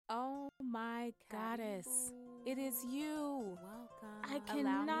my goddess, it is you. Welcome. I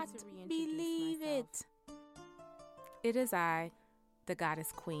cannot believe it. It is I, the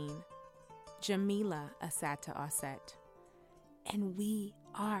goddess queen, Jamila Asata Osset, and we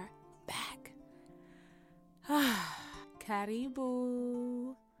are back.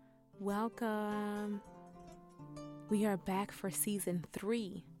 Karibu. Welcome. We are back for season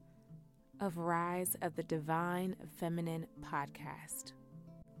 3 of Rise of the Divine Feminine podcast.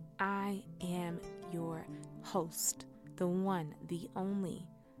 I am your host, the one, the only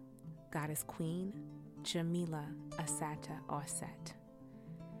goddess queen, Jamila Asata Osset.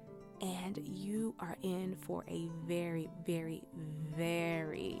 And you are in for a very, very,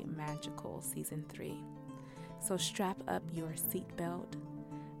 very magical season 3. So strap up your seatbelt,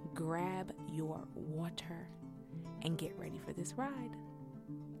 grab your water, and get ready for this ride.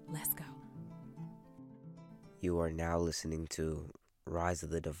 Let's go. You are now listening to Rise of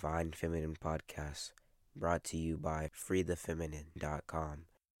the Divine Feminine podcast, brought to you by freethefeminine.com.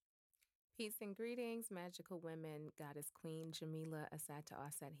 Peace and greetings, magical women, goddess queen Jamila Asata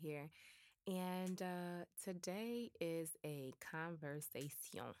Osset here. And today is a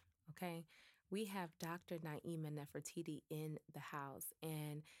conversation, okay? We have Dr. Niemah Nefertiti in the house,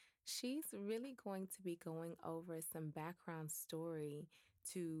 and she's really going to be going over some background story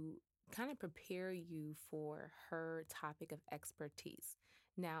to kind of prepare you for her topic of expertise.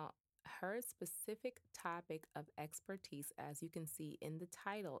 Now, her specific topic of expertise, as you can see in the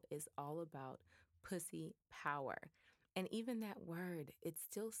title, is all about pussy power. And even that word, it's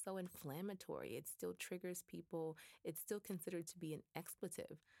still so inflammatory. It still triggers people. It's still considered to be an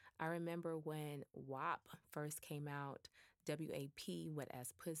expletive. I remember when WAP first came out, WAP, Wet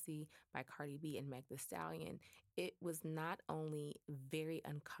Ass Pussy, by Cardi B and Meg Thee Stallion. It was not only very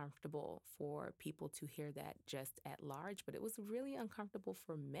uncomfortable for people to hear that just at large, but it was really uncomfortable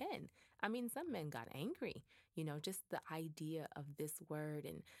for men. I mean, some men got angry, just the idea of this word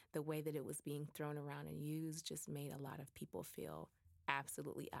and the way that it was being thrown around and used just made a lot of people feel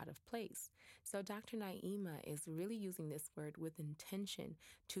absolutely out of place. So Dr. Niemah is really using this word with intention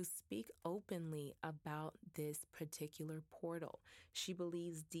to speak openly about this particular portal. She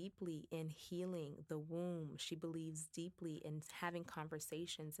believes deeply in healing the womb. She believes deeply in having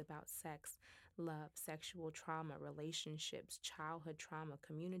conversations about sex, love, sexual trauma, relationships, childhood trauma,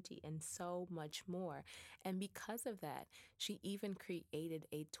 community, and so much more. And because of that, she even created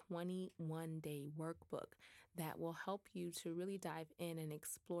a 21-day workbook that will help you to really dive in and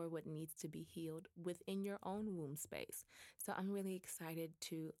explore what needs to be healed within your own womb space. So I'm really excited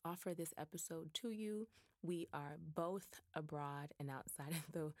to offer this episode to you. We are both abroad and outside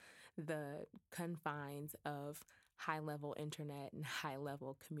of the confines of high-level internet and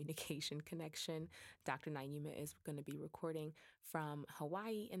high-level communication connection. Dr. Niemah is going to be recording from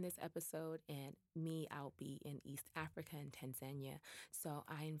Hawaii in this episode, and me, I'll be in East Africa and Tanzania. So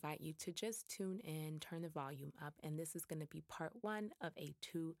I invite you to just tune in, turn the volume up, and this is going to be part 1 of a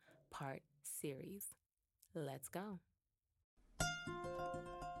 2-part series. Let's go.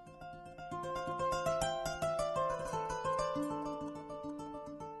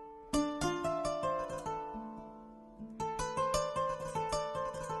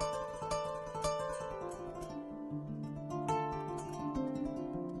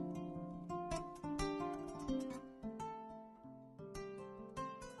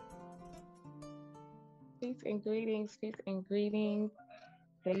 Peace and greetings, peace and greetings.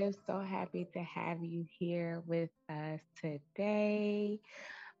 We're so happy to have you here with us today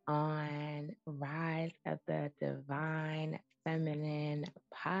on Rise of the Divine Feminine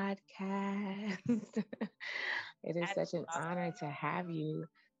podcast. It is such an honor to have you.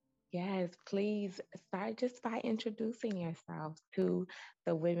 Yes, please start just by introducing yourselves to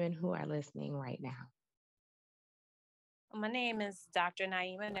the women who are listening right now. My name is Dr.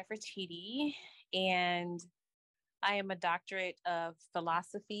 Niemah Nefertiti, and I am a doctorate of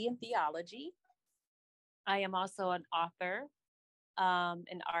philosophy and theology. I am also an author,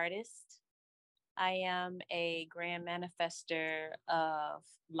 an artist. I am a grand manifester of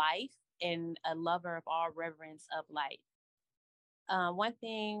life and a lover of all reverence of life. One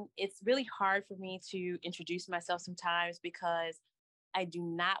thing, it's really hard for me to introduce myself sometimes because I do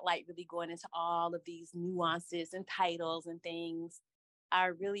not like really going into all of these nuances and titles and things. I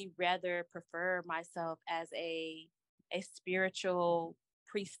really rather prefer myself as a spiritual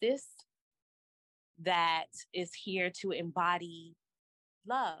priestess that is here to embody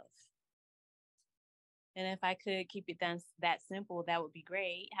love. And if I could keep it done that simple, that would be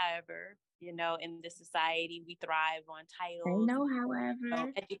great. However, in this society, we thrive on titles.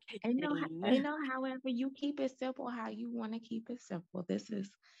 However, you keep it simple how you want to keep it simple. This is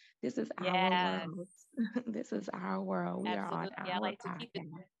This is our Yes, world. This is our world. We are on absolutely. I our like to keep it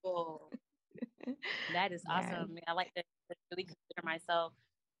podcast. simple. That is Yes, awesome. I like to really consider myself.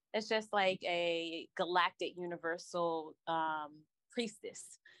 It's just like a galactic universal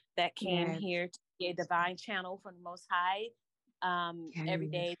priestess that came yes, here to be a divine channel from the Most High. Every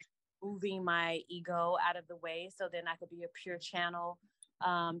yes. day, moving my ego out of the way so then I could be a pure channel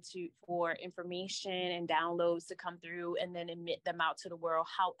to for information and downloads to come through and then emit them out to the world.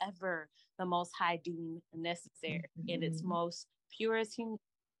 However, the Most High deemed necessary in its Mhm. most purest,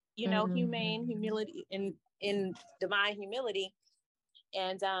 humane Mhm. humility in divine humility.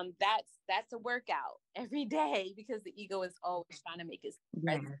 And that's a workout every day because the ego is always trying to make us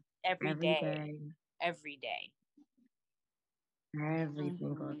present Yes, every every day, day, every day. every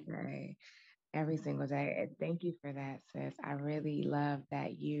single Mm-hmm. day. Every single day. And thank you for that, sis. I really love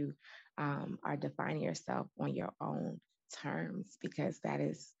that you are defining yourself on your own terms because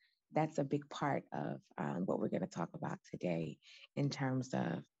that's a big part of what we're going to talk about today in terms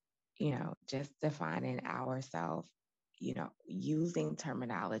of just defining ourselves. Using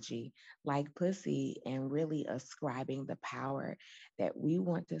terminology like pussy and really ascribing the power that we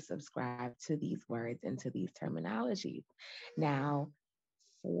want to subscribe to these words and to these terminologies. Now,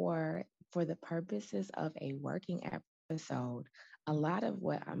 for the purposes of a working episode, a lot of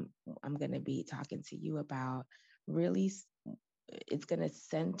what I'm going to be talking to you about really it's going to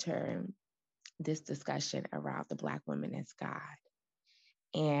center this discussion around the Black woman as God.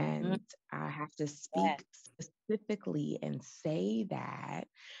 Mm-hmm. And I have to Yeah. speak specifically and say that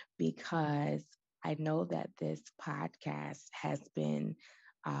because I know that this podcast has been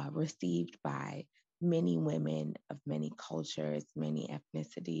received by many women of many cultures, many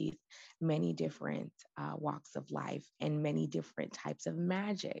ethnicities, many different walks of life, and many different types of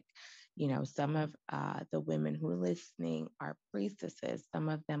magic. Some of the women who are listening are priestesses, some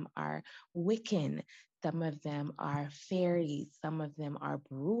of them are Wiccan, some of them are fairies, some of them are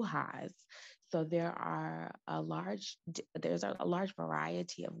brujas. So there's a large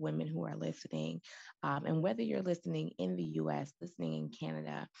variety of women who are listening. And whether you're listening in the US, listening in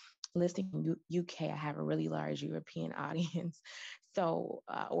Canada, listening in UK, I have a really large European audience. So,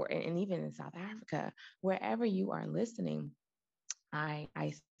 and even in South Africa, wherever you are listening, I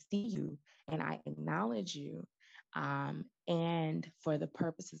see you and I acknowledge you. And for the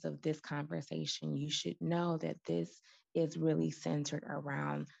purposes of this conversation, you should know that this is really centered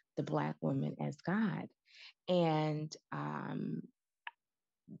around the Black woman as God. And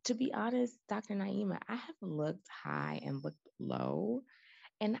to be honest, Dr. Niemah, I have looked high and looked low,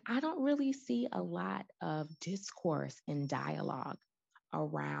 and I don't really see a lot of discourse and dialogue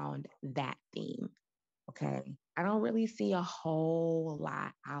around that theme. Okay. I don't really see a whole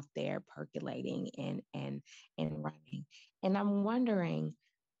lot out there percolating and running. And I'm wondering,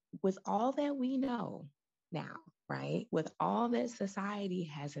 with all that we know now, right? With all that society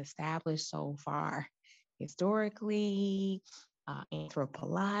has established so far, historically,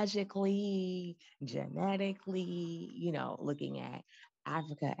 anthropologically, genetically, looking at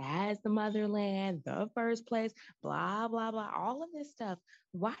Africa as the motherland, the first place, blah, blah, blah, all of this stuff.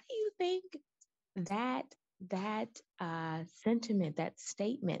 Why do you think that sentiment, that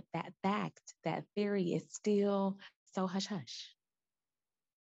statement, that fact, that theory is still so hush hush?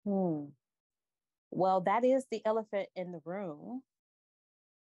 Hmm. Well, that is the elephant in the room.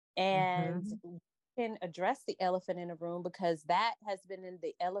 And Mm-hmm. we can address the elephant in the room because that has been in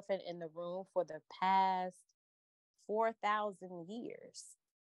the elephant in the room for the past 4,000 years.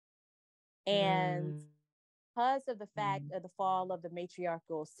 And because of the fact of the fall of the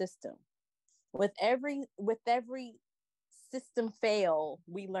matriarchal system, with every system fail,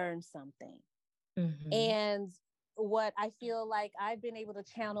 we learn something. Mm-hmm. And what I feel like I've been able to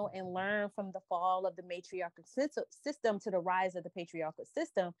channel and learn from the fall of the matriarchal system to the rise of the patriarchal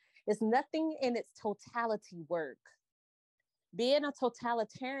system is nothing in its totality work. Being a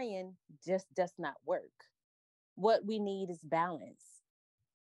totalitarian just does not work. What we need is balance.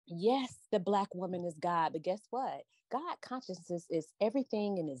 Yes, the Black woman is God, but guess what? God consciousness is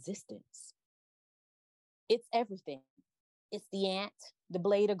everything in existence. It's everything. It's the ant, the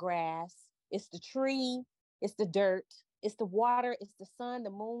blade of grass, it's the tree, it's the dirt, it's the water, it's the sun, the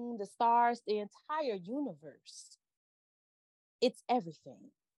moon, the stars, the entire universe. It's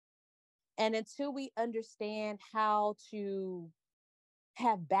everything. And until we understand how to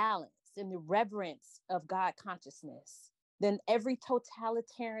have balance in the reverence of God consciousness, then every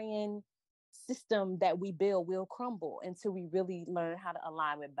totalitarian system that we build will crumble until we really learn how to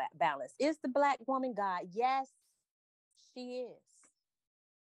align with balance. Is the Black woman God? Yes, she is.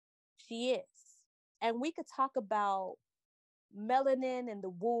 She is. And we could talk about melanin in the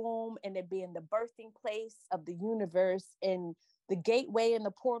womb and it being the birthing place of the universe and the gateway and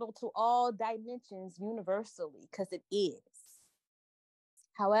the portal to all dimensions universally, because it is.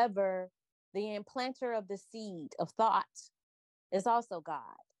 However, the implanter of the seed of thought is also God.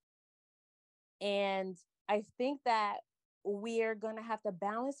 And I think that we're going to have to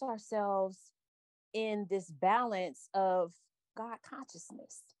balance ourselves in this balance of God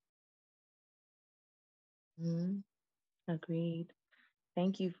consciousness. Mm-hmm. Agreed.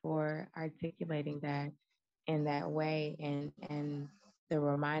 Thank you for articulating that in that way. And the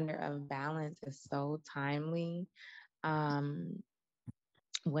reminder of balance is so timely.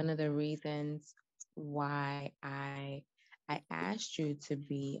 One of the reasons why I asked you to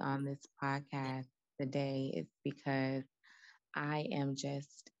be on this podcast today is because I am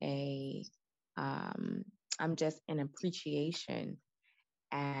just I'm just an appreciation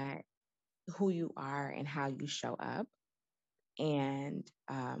at who you are and how you show up. And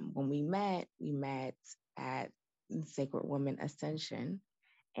when we met at Sacred Woman Ascension,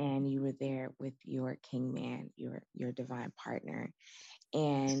 and you were there with your king man, your divine partner.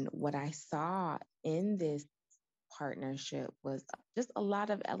 And what I saw in this partnership was just a lot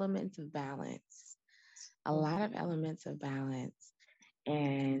of elements of balance, a lot of elements of balance.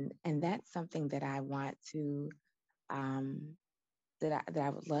 And that's something that I want to that I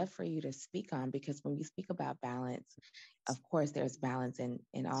would love for you to speak on, because when you speak about balance, of course, there's balance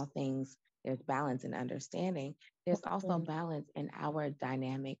in all things. There's balance in understanding. There's also balance in our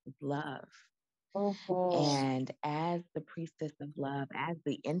dynamic with love. And as the priestess of love, as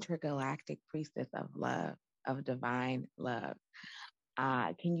the intergalactic priestess of love, of divine love,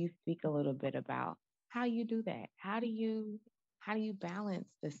 can you speak a little bit about how you do that? How do you balance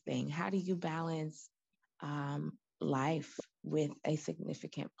this thing? How do you balance life with a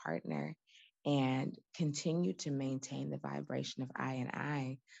significant partner and continue to maintain the vibration of I and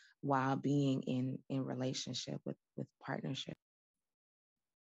I while being in relationship with partnership?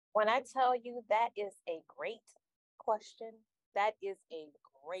 When I tell you that is a great question, that is a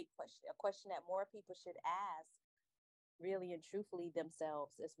great question, a question that more people should ask really and truthfully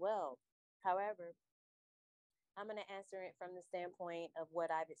themselves as well. However, I'm going to answer it from the standpoint of what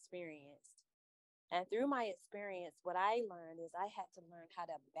I've experienced. And through my experience, what I learned is I had to learn how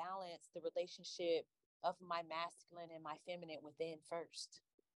to balance the relationship of my masculine and my feminine within first.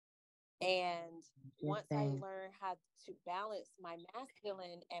 And once I learned how to balance my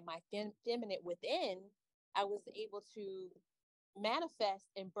masculine and my feminine within, I was able to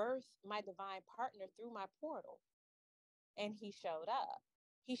manifest and birth my divine partner through my portal. And he showed up.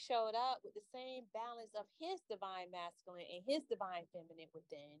 He showed up with the same balance of his divine masculine and his divine feminine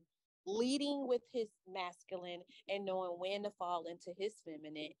within, leading with his masculine and knowing when to fall into his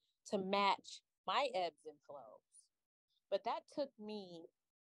feminine to match my ebbs and flows. But that took me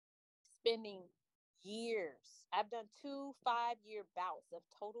spending years. I've done 2 5-year bouts of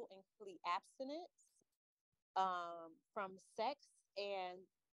total and complete abstinence from sex. And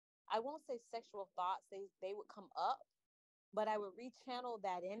I won't say sexual thoughts, they would come up, but I would rechannel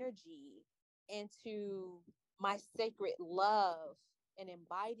that energy into my sacred love and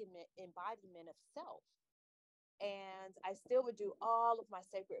embodiment of self. And I still would do all of my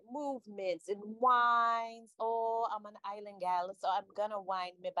sacred movements and wines. Oh, I'm an island gal, so I'm gonna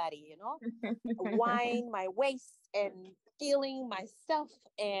wind my body, wind my waist and feeling myself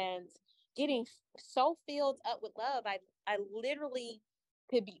and getting so filled up with love. I literally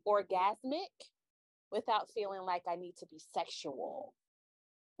could be orgasmic without feeling like I need to be sexual,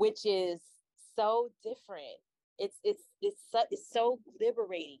 which is so different. It's so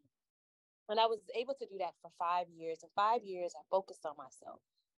liberating. And I was able to do that for 5 years. In 5 years, I focused on myself.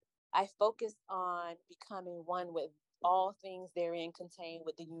 I focused on becoming one with all things therein contained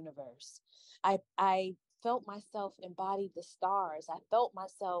with the universe. I felt myself embody the stars. I felt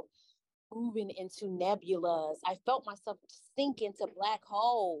myself moving into nebulas. I felt myself sink into black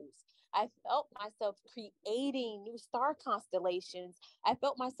holes. I felt myself creating new star constellations. I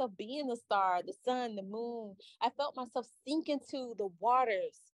felt myself being the star, the sun, the moon. I felt myself sink into the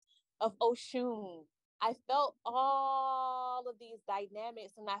waters of Oshun. I felt all of these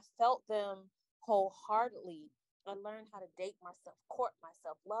dynamics and I felt them wholeheartedly. I learned how to date myself, court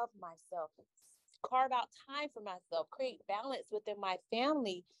myself, love myself, carve out time for myself, create balance within my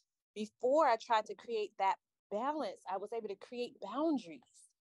family. Before I tried to create that balance, I was able to create boundaries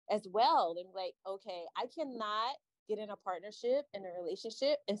as well. And like, okay, I cannot get in a partnership, in a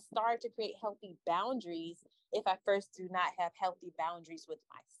relationship, and start to create healthy boundaries if I first do not have healthy boundaries with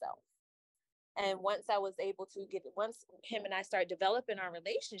myself. And once I was able to once him and I started developing our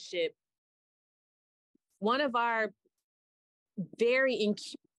relationship, one of our very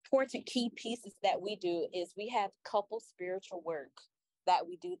important key pieces that we do is we have couple spiritual work that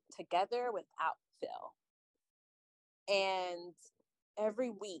we do together without fail. And every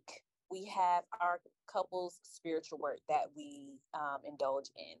week we have our couples spiritual work that we indulge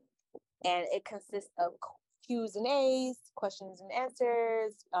in. And it consists of Q's and A's, questions and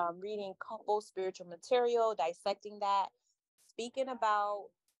answers, reading couple spiritual material, dissecting that, speaking about,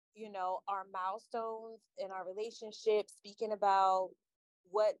 our milestones in our relationship, speaking about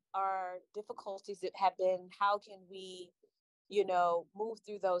what our difficulties have been, how can we, move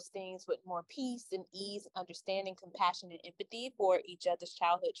through those things with more peace and ease, understanding, compassion, and empathy for each other's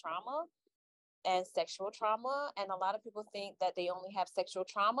childhood trauma and sexual trauma. And a lot of people think that they only have sexual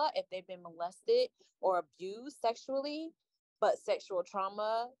trauma if they've been molested or abused sexually, but sexual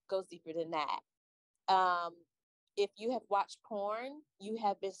trauma goes deeper than that. If you have watched porn, you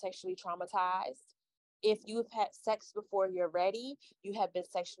have been sexually traumatized. If you've had sex before you're ready, you have been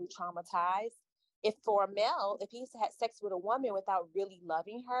sexually traumatized. If for a male, if he's had sex with a woman without really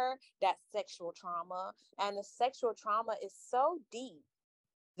loving her, that's sexual trauma. And the sexual trauma is so deep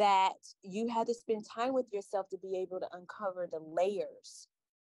that you had to spend time with yourself to be able to uncover the layers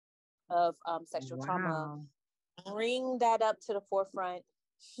of sexual trauma, bring that up to the forefront,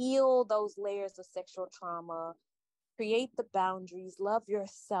 heal those layers of sexual trauma, create the boundaries, love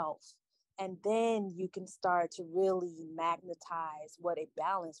yourself, and then you can start to really magnetize what a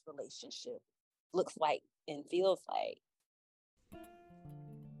balanced relationship looks like and feels like.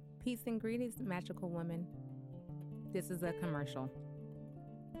 Peace and greetings, magical woman. This is a commercial.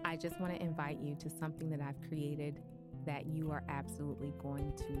 I just want to invite you to something that I've created that you are absolutely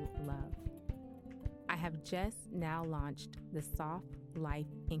going to love. I have just now launched the Soft Life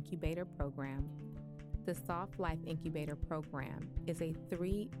Incubator Program. The Soft Life Incubator Program is a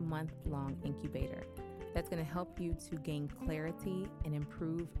 3-month-long incubator that's going to help you to gain clarity and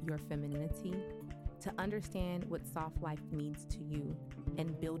improve your femininity, to understand what soft life means to you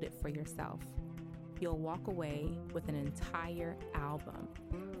and build it for yourself. You'll walk away with an entire album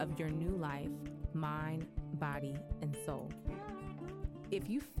of your new life, mind, body, and soul. If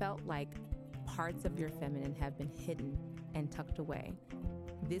you felt like parts of your feminine have been hidden and tucked away,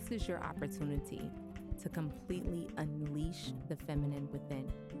 this is your opportunity to completely unleash the feminine within.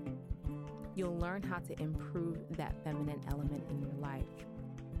 You'll learn how to improve that feminine element in your life,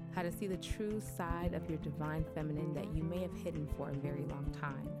 how to see the true side of your divine feminine that you may have hidden for a very long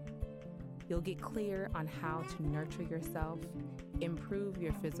time. You'll get clear on how to nurture yourself, improve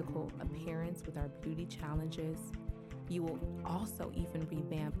your physical appearance with our beauty challenges. You will also even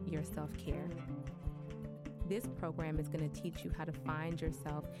revamp your self-care. This program is going to teach you how to find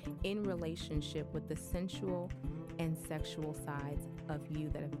yourself in relationship with the sensual and sexual sides of you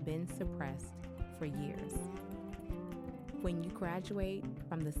that have been suppressed for years. When you graduate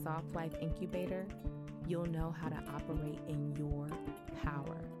from the Soft Life Incubator, you'll know how to operate in your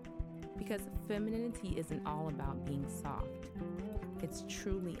power. Because femininity isn't all about being soft. It's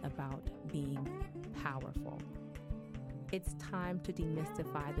truly about being powerful. It's time to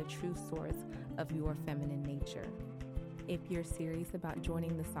demystify the true source of your feminine nature. If you're serious about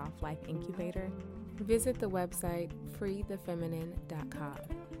joining the Soft Life Incubator, visit the website freethefeminine.com.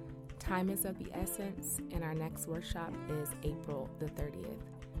 Time is of the essence, and our next workshop is April the 30th.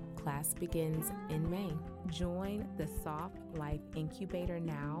 Class begins in May. Join the Soft Life Incubator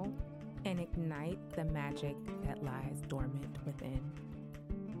now and ignite the magic that lies dormant within.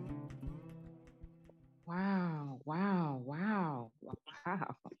 Wow.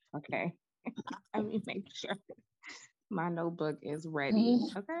 Okay. Let me make sure my notebook is ready.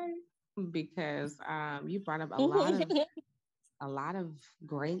 Okay. Because you brought up a lot of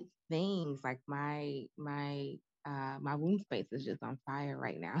great things. Like my womb space is just on fire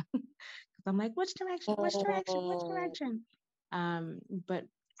right now. Because I'm like, which direction? But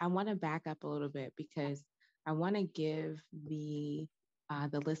I want to back up a little bit because I want to give the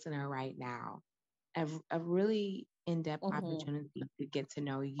listener right now a really in-depth opportunity to get to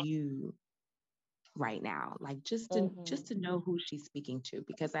know you right now, like just to know who she's speaking to,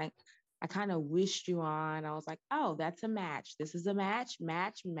 because I kind of wished you on. I was like, oh, that's a match. This is a match,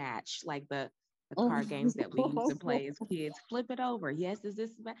 like the card games that we used to play as kids. Flip it over. Yes, is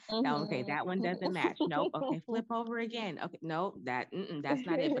this no, okay, that one doesn't match. Nope. Okay, flip over again. Okay, no, that's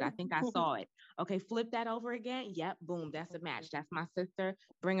not it, but I think I saw it. Okay, flip that over again. Yep, boom, that's a match. That's my sister.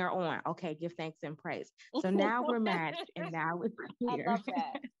 Bring her on. Okay, give thanks and praise. So now we're matched, and now it's clear. I love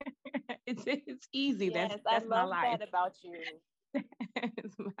that. It's easy. Yes, that's my life. I love that about you.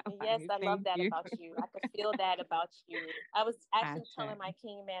 Yes, I love that about you. I could feel that about you. I was actually telling my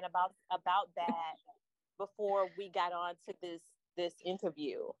king man about that before we got on to this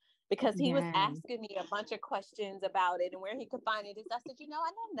interview, because he was Yes. asking me a bunch of questions about it and where he could find it. I said, I know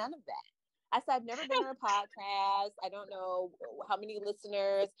none of that. I said, I've never been on a podcast. I don't know how many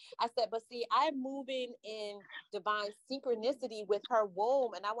listeners. I said, but see, I'm moving in divine synchronicity with her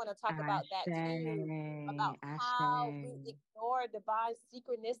womb. And I want to talk about that too, about how we ignore divine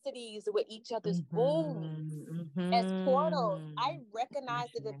synchronicities with each other's wombs as portals. I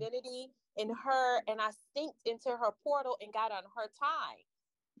recognize the divinity in her, and I synced into her portal and got on her time.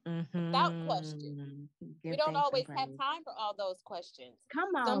 Without question. We don't always have time for all those questions.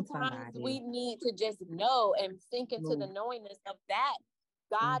 Come on, sometimes we need to just know and sink into the knowingness of that.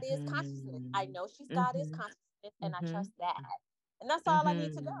 God is consciousness. I know she's God is consciousness, and I trust that. And that's all I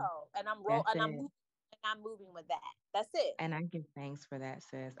need to know. And I'm moving with that. That's it. And I give thanks for that,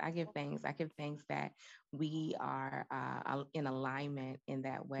 sis. I give thanks that we are in alignment in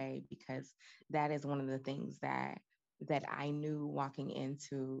that way, because that is one of the things that I knew walking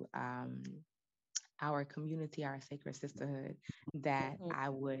into our community, our sacred sisterhood, that I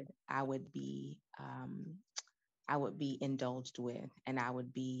would be indulged with, and I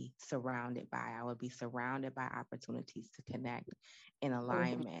would be surrounded by. I would be surrounded by opportunities to connect in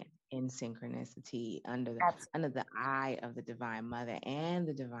alignment, in synchronicity, under the eye of the Divine Mother and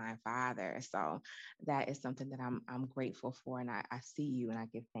the Divine Father. So that is something that I'm grateful for, and I see you, and I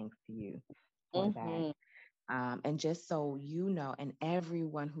give thanks to you for that. And just so you know, and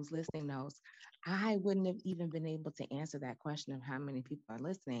everyone who's listening knows, I wouldn't have even been able to answer that question of how many people are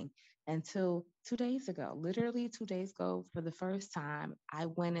listening until 2 days ago. Literally 2 days ago, for the first time, I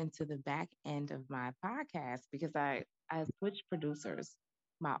went into the back end of my podcast, because I switched producers.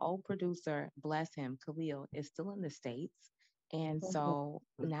 My old producer, bless him, Khalil, is still in the States. And so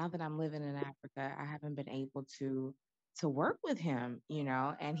now that I'm living in Africa, I haven't been able to work with him,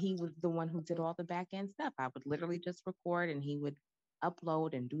 and he was the one who did all the back end stuff. I would literally just record, and he would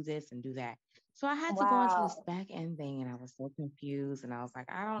upload and do this and do that. So I had to go into this back end thing, and I was so confused, and I was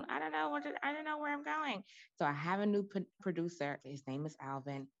like, I don't know I don't know where I'm going. So I have a new producer. His name is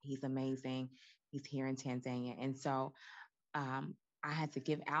Alvin. He's amazing. He's here in Tanzania. And so I had to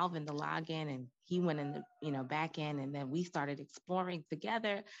give Alvin the login, and he went in the back end, and then we started exploring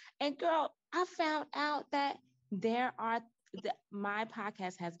together. And girl, I found out that my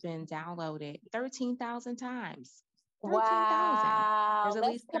podcast has been downloaded 13,000 times. 13,000. Wow. There's at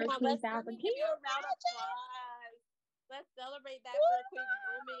least 13,000. Let me give you a round of applause. Let's celebrate that for a quick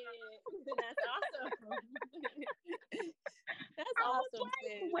moment. That's awesome. That's awesome.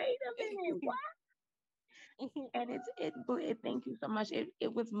 Like, wait a minute. What? And thank you so much.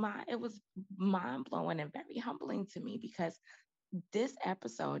 It was mind blowing and very humbling to me, because this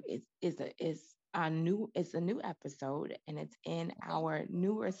episode is a new episode, and it's in our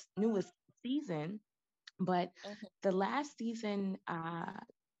newest season. But the last season I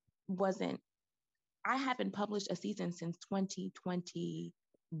haven't published a season since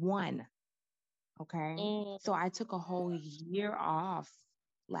 2021. Okay. So I took a whole year off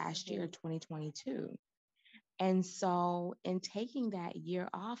last year, 2022. And so in taking that year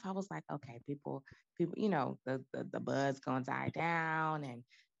off, I was like, okay, people, the buzz gonna die down, and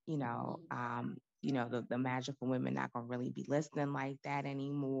the magical women not gonna really be listening like that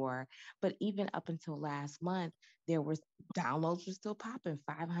anymore. But even up until last month, downloads were still popping,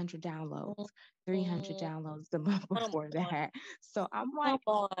 500 downloads, 300 downloads the month before that. So I'm like,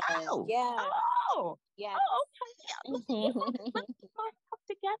 okay.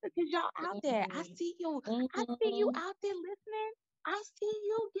 Together, because y'all out there. I see you. I see you out there listening. I see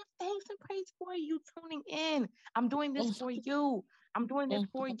you. Give thanks and praise for you tuning in. I'm doing this for you. I'm doing this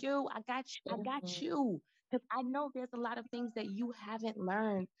for you. I got you. I got you. Because I know there's a lot of things that you haven't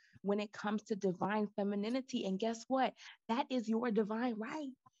learned when it comes to divine femininity. And guess what? That is your divine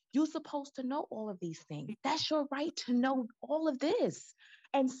right. You're supposed to know all of these things. That's your right to know all of this.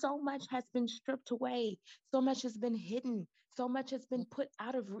 And so much has been stripped away. So much has been hidden. So much has been put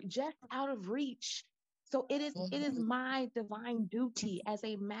out of reach. So it is my divine duty as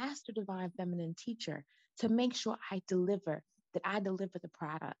a master divine feminine teacher to make sure I deliver the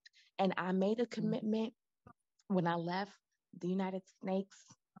product. And I made a commitment when I left the United Snakes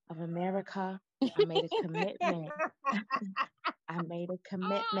of America. I made a commitment. I made a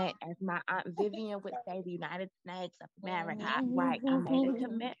commitment, as my Aunt Vivian would say, the United Snakes of America. Right. I made a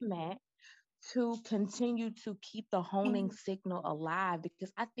commitment to continue to keep the honing signal alive,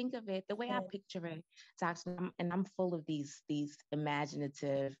 because I think of it the way I picture it, and I'm full of these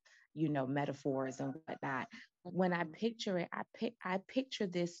imaginative, metaphors and whatnot. When I picture it, I picture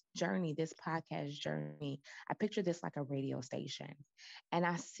this journey, this podcast journey. I picture this like a radio station. And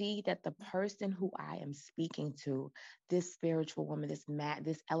I see that the person who I am speaking to, this spiritual woman,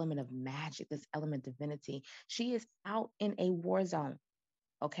 this element of magic, this element of divinity, she is out in a war zone.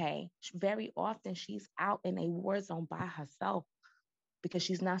 Okay. Very often she's out in a war zone by herself because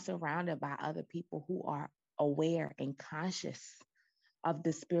she's not surrounded by other people who are aware and conscious of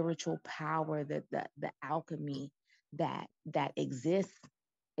the spiritual power, the alchemy that exists.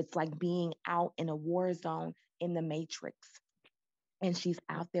 It's like being out in a war zone in the matrix. And she's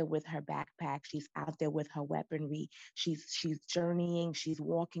out there with her backpack. She's out there with her weaponry. She's journeying. She's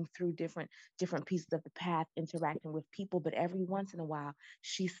walking through different pieces of the path, interacting with people. But every once in a while,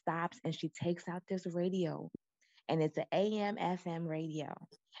 she stops and she takes out this radio, and it's an AM FM radio.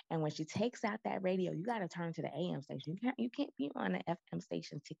 And when she takes out that radio, you got to turn to the AM station. You can't be on an FM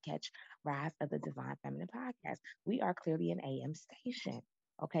station to catch Rise of the Divine Feminine podcast. We are clearly an AM station,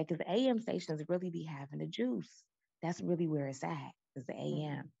 okay? Because the AM stations really be having the juice. That's really where it's at, is the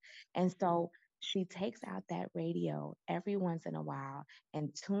AM. And so she takes out that radio every once in a while and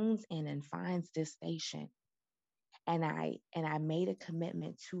tunes in and finds this station. And I made a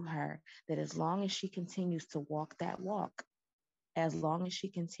commitment to her that as long as she continues to walk that walk, as long as she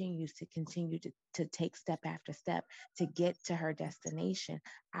continues to take step after step to get to her destination,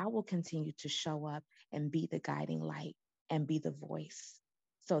 I will continue to show up and be the guiding light and be the voice.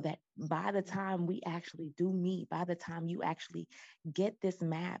 So that by the time we actually do meet, by the time you actually get this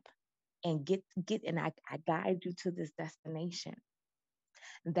map and get and I guide you to this destination,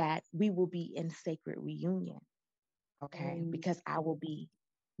 that we will be in sacred reunion. Okay. Because I will be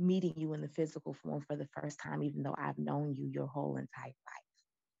meeting you in the physical form for the first time, even though I've known you your whole entire life.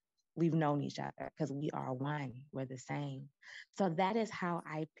 We've known each other because we are one. We're the same. So that is how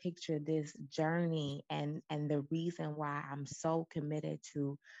I picture this journey, and the reason why I'm so committed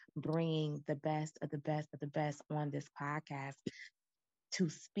to bringing the best of the best of the best on this podcast, to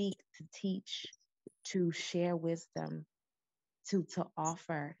speak, to teach, to share wisdom, to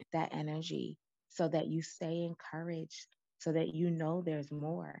offer that energy so that you stay encouraged, so that you know there's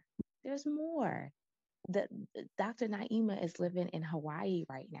more. There's more. The Dr. Niemah is living in Hawaii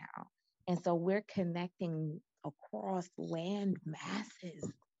right now. And so we're connecting across land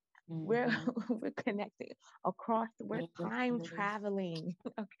masses. We're we're connecting across, we're time traveling.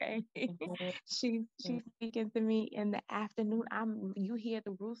 Okay. She's speaking to me in the afternoon. You hear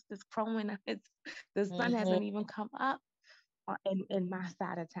the roosters crowing. The sun hasn't even come up in my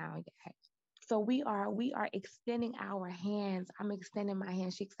side of town yet. So we are extending our hands. I'm extending my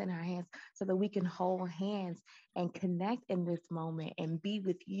hand. She extending her hands so that we can hold hands and connect in this moment and be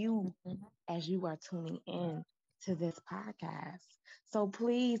with you as you are tuning in to this podcast. So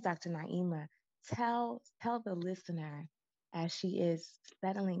please, Dr. Niemah, tell the listener as she is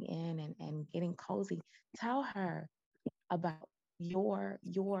settling in and getting cozy, tell her about your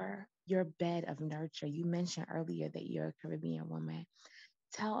bed of nurture. You mentioned earlier that you're a Caribbean woman.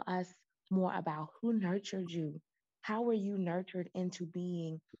 Tell us more about who nurtured you. How were you nurtured into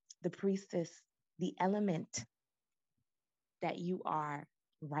being the priestess, the element that you are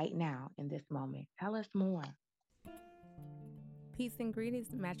right now in this moment? Tell us more. Peace and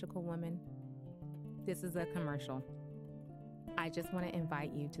greetings, magical women. This is a commercial. I just want to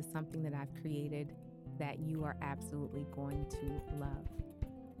invite you to something that I've created that you are absolutely going to love.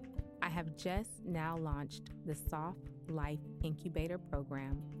 I have just now launched the Soft Life Incubator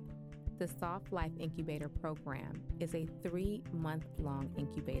Program. The Soft Life Incubator Program is a 3-month-long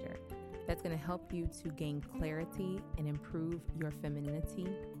incubator that's going to help you to gain clarity and improve your femininity,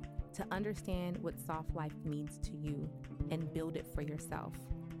 to understand what soft life means to you and build it for yourself.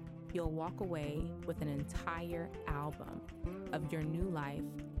 You'll walk away with an entire album of your new life,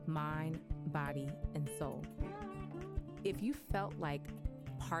 mind, body, and soul. If you felt like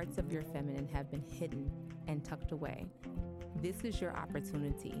parts of your feminine have been hidden and tucked away, this is your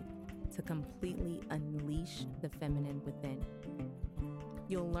opportunity to completely unleash the feminine within.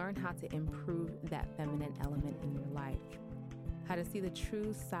 You'll learn how to improve that feminine element in your life, how to see the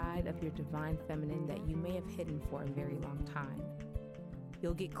true side of your divine feminine that you may have hidden for a very long time.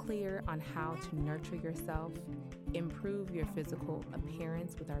 You'll get clear on how to nurture yourself, improve your physical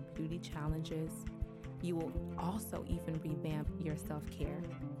appearance with our beauty challenges. You will also even revamp your self-care.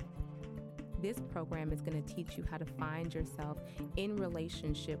 This program is going to teach you how to find yourself in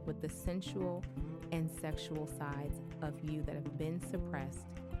relationship with the sensual and sexual sides of you that have been suppressed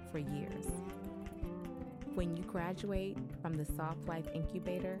for years. When you graduate from the Soft Life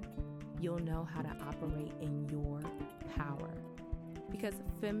Incubator, you'll know how to operate in your power. Because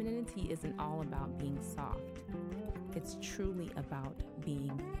femininity isn't all about being soft, it's truly about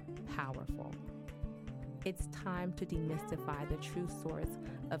being powerful. It's time to demystify the true source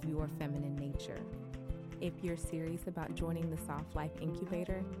of your feminine nature. If you're serious about joining the Soft Life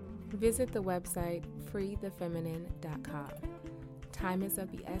Incubator, visit the website freethefeminine.com. Time is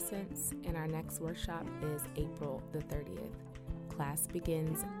of the essence, and our next workshop is April the 30th. Class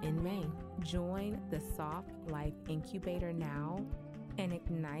begins in May. Join the Soft Life Incubator now and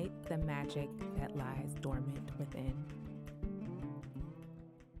ignite the magic that lies dormant within.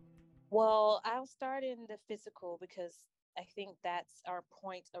 Well, I'll start in the physical because I think that's our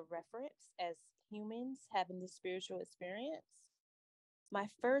point of reference as humans having this spiritual experience. My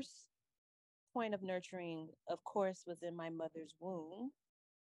first point of nurturing, of course, was in my mother's womb.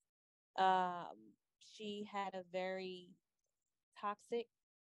 She had a very toxic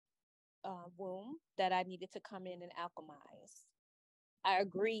womb that I needed to come in and alchemize. I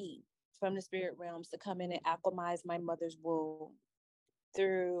agreed from the spirit realms to come in and alchemize my mother's womb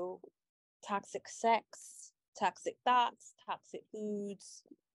through toxic sex, toxic thoughts, toxic foods,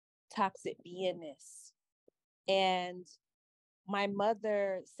 toxic beingness. And my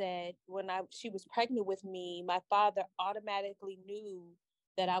mother said when she was pregnant with me, my father automatically knew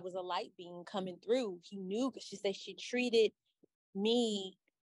that I was a light being coming through. He knew because she said she treated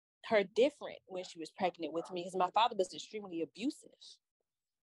her different when she was pregnant with me because my father was extremely abusive.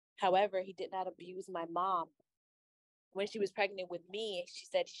 However, he did not abuse my mom. When she was pregnant with me, she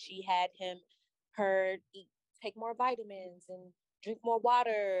said she had her take more vitamins and drink more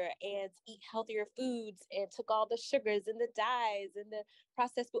water and eat healthier foods and took all the sugars and the dyes and the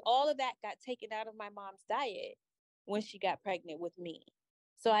processed food. All of that got taken out of my mom's diet when she got pregnant with me.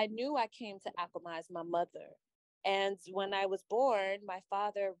 So I knew I came to alchemize my mother. And when I was born, my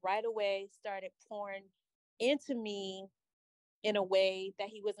father right away started pouring into me in a way that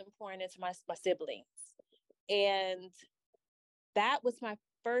he wasn't pouring into my siblings. And that was my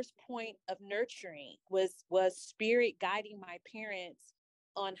first point of nurturing was spirit guiding my parents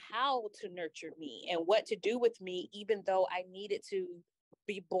on how to nurture me and what to do with me, even though I needed to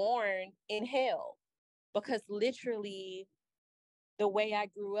be born in hell, because literally the way I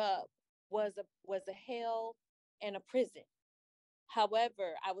grew up was a hell and a prison.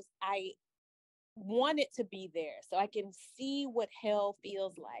 However, I wanted to be there so I can see what hell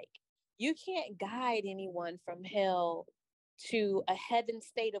feels like. You can't guide anyone from hell to a heaven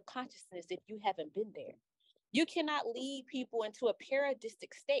state of consciousness if you haven't been there. You cannot lead people into a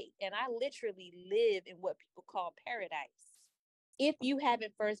paradistic state. And I literally live in what people call paradise. If you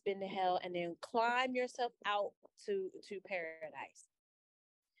haven't first been to hell and then climb yourself out to paradise.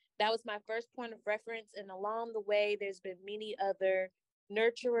 That was my first point of reference. And along the way, there's been many other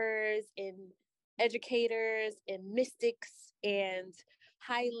nurturers and educators and mystics and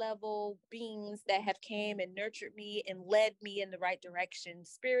high-level beings that have came and nurtured me and led me in the right direction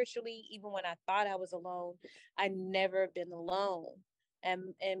spiritually. Even when I thought I was alone, I never been alone.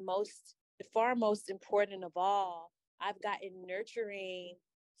 And far most important of all, I've gotten nurturing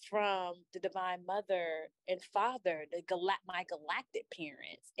from the Divine Mother and Father, my galactic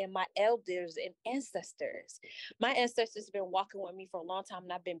parents, and my elders and ancestors. My ancestors have been walking with me for a long time,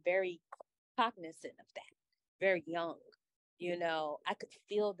 and I've been very cognizant of that, very young. I could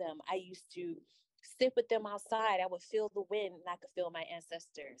feel them. I used to sit with them outside. I would feel the wind and I could feel my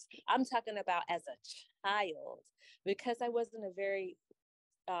ancestors. I'm talking about as a child, because I wasn't a very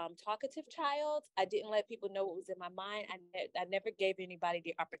talkative child. I didn't let people know what was in my mind. I never gave anybody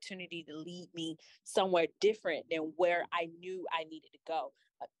the opportunity to lead me somewhere different than where I knew I needed to go.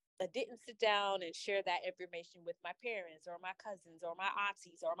 I didn't sit down and share that information with my parents or my cousins or my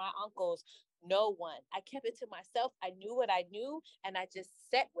aunties or my uncles. No one. I kept it to myself. I knew what I knew, and I just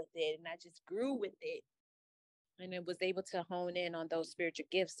sat with it, and I just grew with it. And it was able to hone in on those spiritual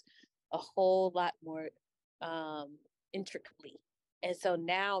gifts a whole lot more intricately. And so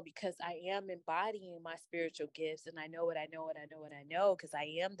now, because I am embodying my spiritual gifts, and I know what I know, because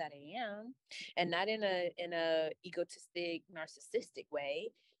I am that I am, and not in a egotistic, narcissistic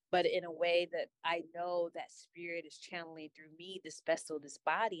way, but in a way that I know that spirit is channeling through me, this vessel, this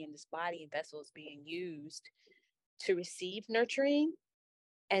body, and this body and vessel is being used to receive nurturing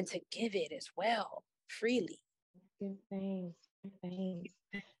and to give it as well freely. Good things. Good things.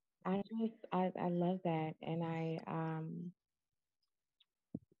 I love that, and I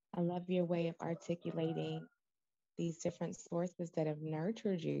love your way of articulating these different sources that have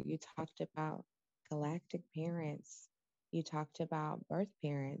nurtured you. You talked about galactic parents, you talked about birth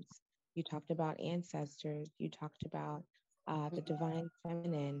parents, you talked about ancestors, you talked about the divine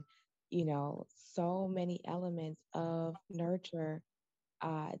feminine, so many elements of nurture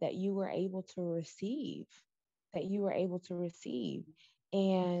that you were able to receive, that you were able to receive.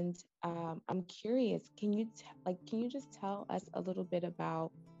 And I'm curious, can you just tell us a little bit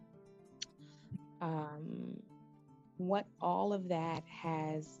about um, what all of that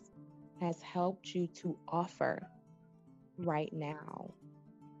has helped you to offer right now?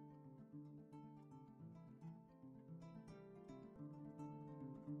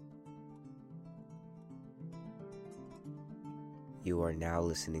 You are now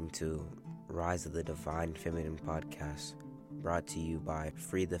listening to Rise of the Divine Feminine podcast, brought to you by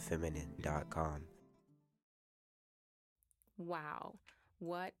freethefeminine.com. Wow.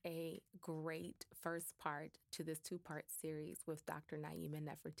 What a great first part to this two-part series with Dr. Niemah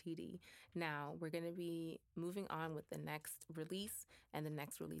Nefertiti. Now, we're going to be moving on with the next release, and the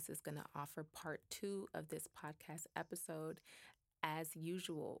next release is going to offer part 2 of this podcast episode. As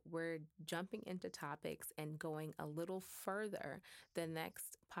usual, we're jumping into topics and going a little further. The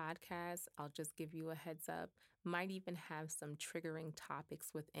next podcast, I'll just give you a heads up, might even have some triggering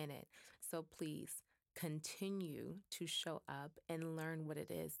topics within it. So please continue to show up and learn what it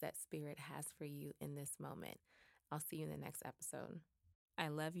is that Spirit has for you in this moment. I'll see you in the next episode. I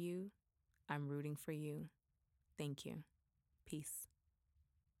love you. I'm rooting for you. Thank you. Peace.